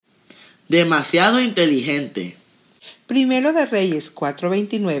Demasiado inteligente. Primero de Reyes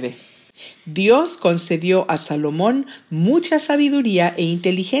 4:29. Dios concedió a Salomón mucha sabiduría e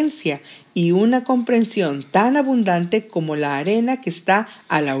inteligencia y una comprensión tan abundante como la arena que está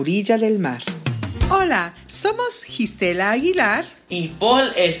a la orilla del mar. Hola, somos Gisela Aguilar Y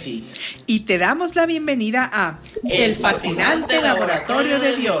Paul Essi. y te damos la bienvenida a El fascinante laboratorio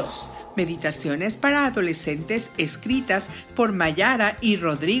de Dios. Meditaciones para adolescentes escritas por Mayara y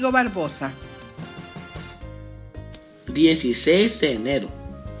Rodrigo Barbosa. 16 de enero.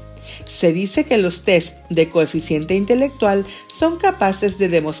 Se dice que los test de coeficiente intelectual son capaces de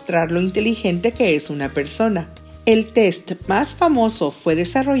demostrar lo inteligente que es una persona. El test más famoso fue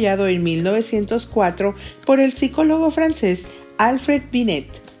desarrollado en 1904 por el psicólogo francés Alfred Binet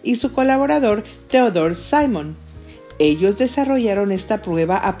y su colaborador Theodore Simon. Ellos desarrollaron esta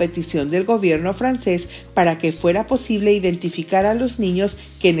prueba a petición del gobierno francés para que fuera posible identificar a los niños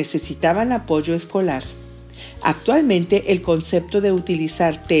que necesitaban apoyo escolar. Actualmente, el concepto de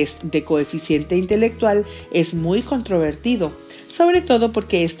utilizar test de coeficiente intelectual es muy controvertido, sobre todo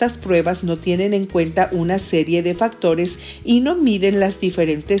porque estas pruebas no tienen en cuenta una serie de factores y no miden las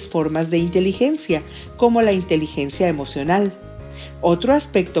diferentes formas de inteligencia, como la inteligencia emocional. Otro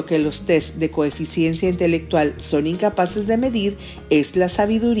aspecto que los test de coeficiencia intelectual son incapaces de medir es la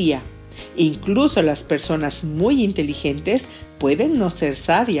sabiduría. Incluso las personas muy inteligentes pueden no ser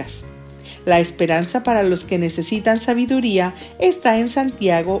sabias. La esperanza para los que necesitan sabiduría está en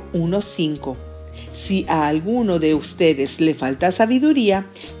Santiago 1:5. Si a alguno de ustedes le falta sabiduría,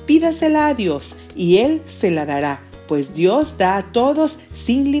 pídasela a Dios y Él se la dará, pues Dios da a todos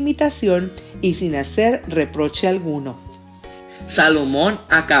sin limitación y sin hacer reproche alguno. Salomón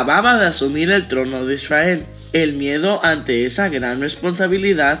acababa de asumir el trono de Israel. El miedo ante esa gran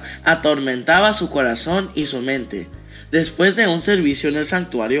responsabilidad atormentaba su corazón y su mente. Después de un servicio en el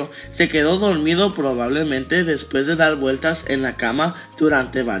santuario, se quedó dormido probablemente después de dar vueltas en la cama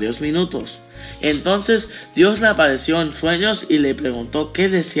durante varios minutos. Entonces Dios le apareció en sueños y le preguntó qué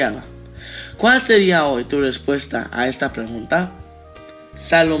deseaba. ¿Cuál sería hoy tu respuesta a esta pregunta?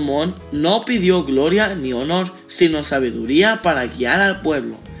 Salomón no pidió gloria ni honor, sino sabiduría para guiar al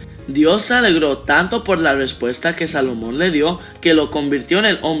pueblo. Dios se alegró tanto por la respuesta que Salomón le dio que lo convirtió en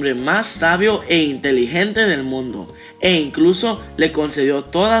el hombre más sabio e inteligente del mundo, e incluso le concedió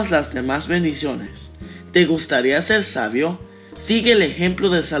todas las demás bendiciones. ¿Te gustaría ser sabio? Sigue el ejemplo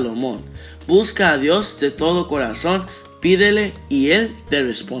de Salomón. Busca a Dios de todo corazón, pídele y Él te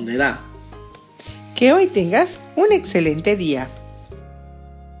responderá. Que hoy tengas un excelente día.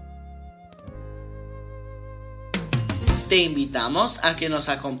 Te invitamos a que nos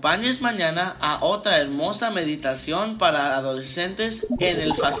acompañes mañana a otra hermosa meditación para adolescentes en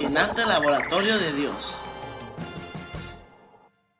el fascinante laboratorio de Dios.